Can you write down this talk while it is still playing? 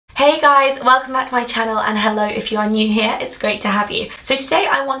Hey guys, welcome back to my channel and hello if you are new here, it's great to have you. So today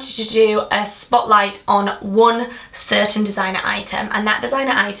I wanted to do a spotlight on one certain designer item, and that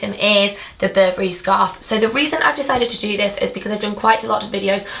designer item is the Burberry scarf. So the reason I've decided to do this is because I've done quite a lot of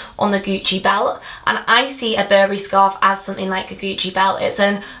videos on the Gucci belt, and I see a Burberry scarf as something like a Gucci belt. It's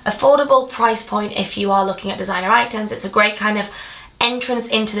an affordable price point if you are looking at designer items. It's a great kind of entrance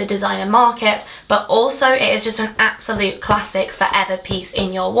into the designer markets, but also it is just an absolute classic forever piece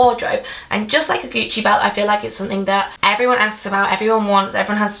in your wardrobe. And just like a Gucci belt, I feel like it's something that everyone asks about, everyone wants,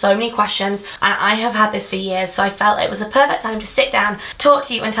 everyone has so many questions, and I have had this for years, so I felt it was a perfect time to sit down, talk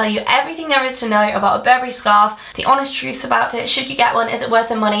to you and tell you everything there is to know about a Burberry scarf, the honest truths about it. Should you get one? Is it worth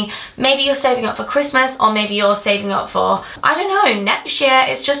the money? Maybe you're saving up for Christmas, or maybe you're saving up for, I don't know, next year.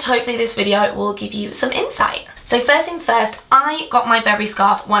 It's just hopefully this video will give you some insight. So first things first, I got my Burberry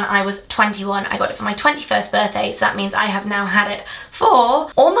scarf when I was 21. I got it for my 21st birthday, so that means I have now had it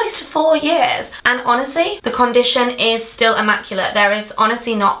for almost 4 years. And honestly, the condition is still immaculate. There is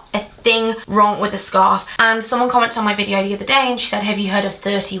honestly not a thing wrong with the scarf. And someone commented on my video the other day and she said, have you heard of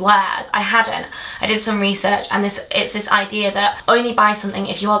 30 wears? I hadn't. I did some research, and it's this idea that only buy something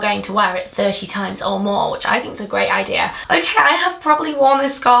if you are going to wear it 30 times or more, which I think is a great idea. Okay, I have probably worn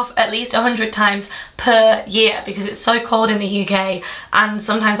this scarf at least 100 times per year because it's so cold in the UK, and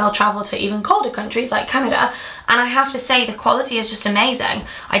sometimes I'll travel to even colder countries like Canada, and I have to say the quality is just amazing.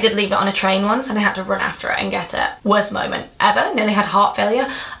 I did leave it on a train once and I had to run after it and get it. Worst moment ever, nearly had heart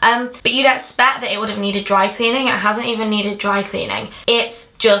failure. But you'd expect that it would have needed dry cleaning. It hasn't even needed dry cleaning.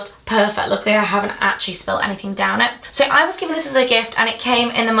 It's just perfect. Luckily I haven't actually spilled anything down it. So I was given this as a gift, and it came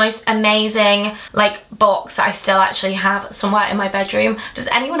in the most amazing like box that I still actually have somewhere in my bedroom. Does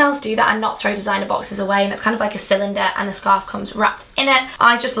anyone else do that and not throw designer boxes away? And it's kind of like a cylinder and the scarf comes wrapped in it.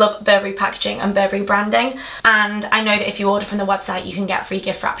 I just love Burberry packaging and Burberry branding, and I know that if you order from the website you can get free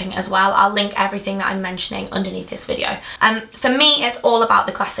gift wrapping as well. I'll link everything that I'm mentioning underneath this video. For me it's all about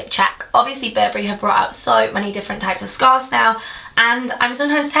the classic check. Obviously Burberry have brought out so many different types of scarves now, and I'm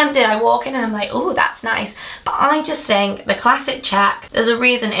sometimes tempted. I walk in and I'm like, oh, that's nice. But I just think the classic check, there's a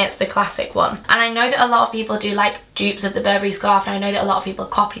reason it's the classic one. And I know that a lot of people do like dupes of the Burberry scarf, and I know that a lot of people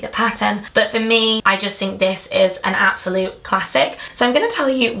copy the pattern. But for me, I just think this is an absolute classic. So I'm going to tell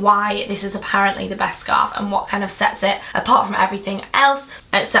you why this is apparently the best scarf and what kind of sets it apart from everything else,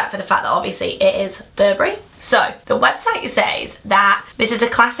 except for the fact that obviously it is Burberry. So the website says that this is a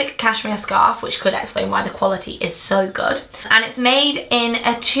classic cashmere scarf, which could explain why the quality is so good. And it's made in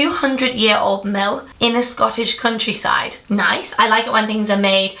a 200-year-old mill in the Scottish countryside. Nice. I like it when things are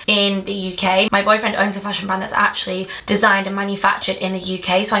made in the UK. My boyfriend owns a fashion brand that's actually designed and manufactured in the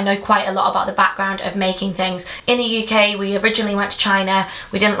UK, so I know quite a lot about the background of making things in the UK. We originally went to China.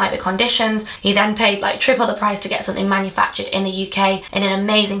 We didn't like the conditions. He then paid like triple the price to get something manufactured in the UK in an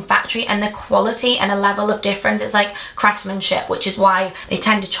amazing factory, and the quality and a level of difference. It's like craftsmanship, which is why they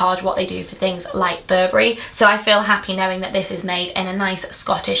tend to charge what they do for things like Burberry. So I feel happy knowing that this is made in a nice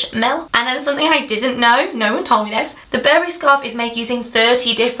Scottish mill. And then something I didn't know, no one told me this, the Burberry scarf is made using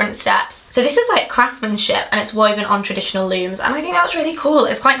 30 different steps. So this is like craftsmanship, and it's woven on traditional looms, and I think that's really cool.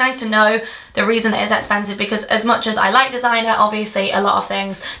 It's quite nice to know the reason that it's expensive, because as much as I like designer, obviously a lot of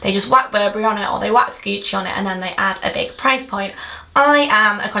things they just whack Burberry on it or they whack Gucci on it and then they add a big price point. I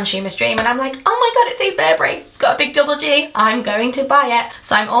am a consumer's dream, and I'm like, oh my god, it says Burberry, it's got a big double G, I'm going to buy it.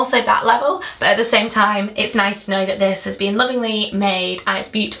 So I'm also that level, but at the same time it's nice to know that this has been lovingly made and it's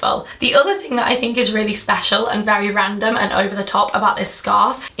beautiful. The other thing that I think is really special and very random and over the top about this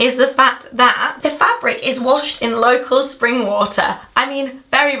scarf is the fact that the fabric is washed in local spring water. I mean,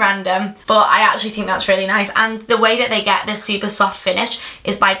 very random, but I actually think that's really nice. And the way that they get this super soft finish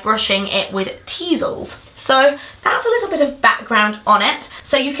is by brushing it with teasels. So that's a little bit of background on it.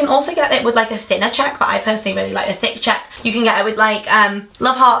 So you can also get it with like a thinner check, but I personally really like a thick check. You can get it with like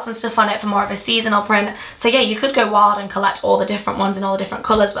love hearts and stuff on it for more of a seasonal print. So yeah, you could go wild and collect all the different ones in all the different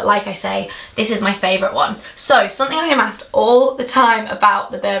colours, but like I say, this is my favourite one. So something I am asked all the time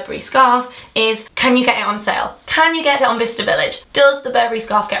about the Burberry scarf is, can you get it on sale? Can you get it on Bicester Village? Does the Burberry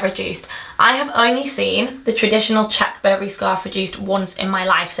scarf get reduced? I have only seen the traditional check Burberry scarf reduced once in my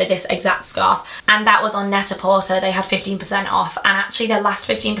life, so this exact scarf, and that was on Net-a-Porter. They had 15% off, and actually their last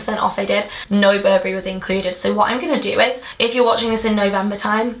 15% off they did, no Burberry was included. So what I'm going to do is, if you're watching this in November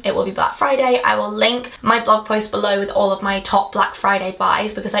time, it will be Black Friday. I will link my blog post below with all of my top Black Friday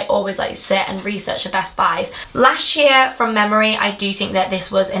buys, because I always like to sit and research the best buys. Last year, from memory, I do think that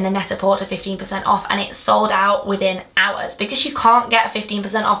this was in the Net-a-Porter 15% off, and it sold out within hours, because you can't get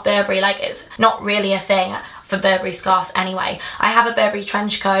 15% off Burberry. Like, it's not really a thing. for Burberry scarves anyway. I have a Burberry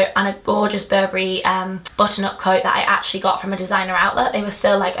trench coat and a gorgeous Burberry button-up coat that I actually got from a designer outlet. They were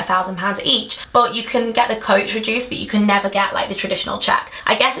still like £1,000 each, but you can get the coats reduced, but you can never get like the traditional check.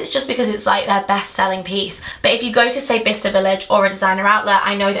 I guess it's just because it's like their best selling piece. But if you go to say Bicester Village or a designer outlet,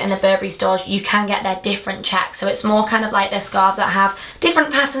 I know that in the Burberry stores you can get their different checks. So it's more kind of like their scarves that have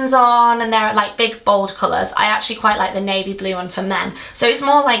different patterns on and they're like big bold colours. I actually quite like the navy blue one for men. So it's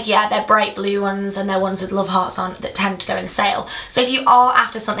more like, yeah, they're bright blue ones and they're ones with love hearts on that tend to go in the sale. So if you are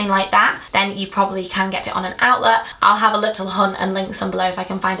after something like that, then you probably can get it on an outlet. I'll have a little hunt and links down below if I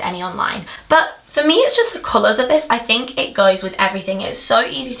can find any online. But for me, it's just the colours of this. I think it goes with everything. It's so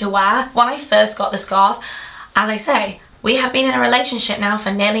easy to wear. When I first got the scarf, as I say, we have been in a relationship now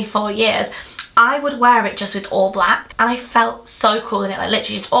for nearly 4 years. I would wear it just with all black and I felt so cool in it, like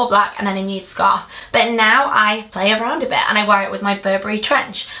literally just all black and then a nude scarf. But now I play around a bit and I wear it with my Burberry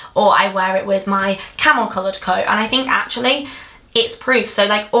trench, or I wear it with my camel coloured coat, and I think actually it's proof. So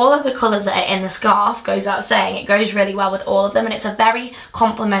like all of the colours that are in the scarf, goes without saying, it goes really well with all of them, and it's a very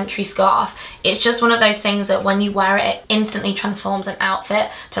complimentary scarf. It's just one of those things that when you wear it, it instantly transforms an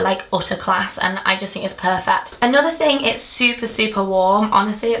outfit to like utter class, and I just think it's perfect. Another thing, it's super, super warm.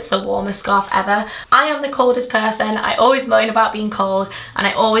 Honestly, it's the warmest scarf ever. I am the coldest person. I always moan about being cold, and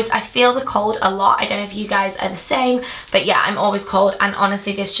I feel the cold a lot. I don't know if you guys are the same, but yeah, I'm always cold, and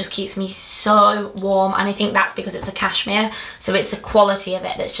honestly, this just keeps me so warm, and I think that's because it's a cashmere, so it's the quality of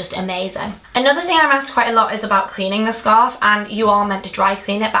it that's just amazing. Another thing I'm asked quite a lot is about cleaning the scarf, and you are meant to dry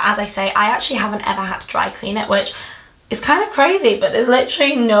clean it, but as I say, I actually haven't ever had to dry clean it, which is kind of crazy, but there's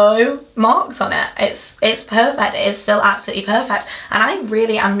literally no marks on it. It's perfect. It is still absolutely perfect, and I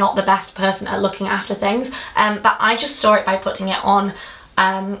really am not the best person at looking after things, but I just store it by putting it on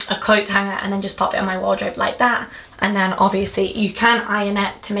a coat hanger and then just pop it in my wardrobe like that. And then obviously you can iron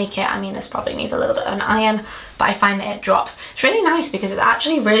it to make it, I mean, this probably needs a little bit of an iron, but I find that it drops. It's really nice because it's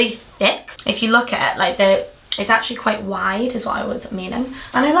actually really thick. If you look at it, like it's actually quite wide is what I was meaning.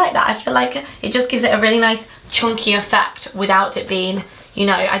 And I like that. I feel like it just gives it a really nice chunky effect without it being, you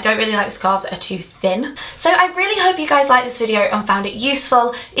know, I don't really like scarves that are too thin. So I really hope you guys liked this video and found it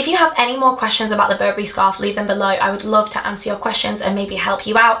useful. If you have any more questions about the Burberry scarf, leave them below. I would love to answer your questions and maybe help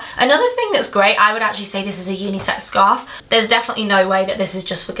you out. Another thing that's great, I would actually say this is a unisex scarf. There's definitely no way that this is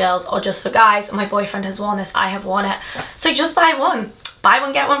just for girls or just for guys. My boyfriend has worn this, I have worn it. So just buy one. Buy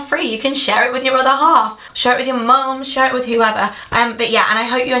one, get one free. You can share it with your other half. Share it with your mum, share it with whoever. But yeah, and I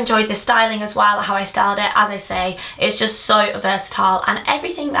hope you enjoyed the styling as well, how I styled it. As I say, it's just so versatile, and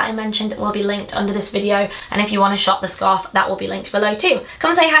everything that I mentioned will be linked under this video. And if you want to shop the scarf, that will be linked below too.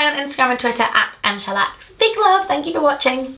 Come say hi on Instagram and Twitter at EmTalks. Big love, thank you for watching.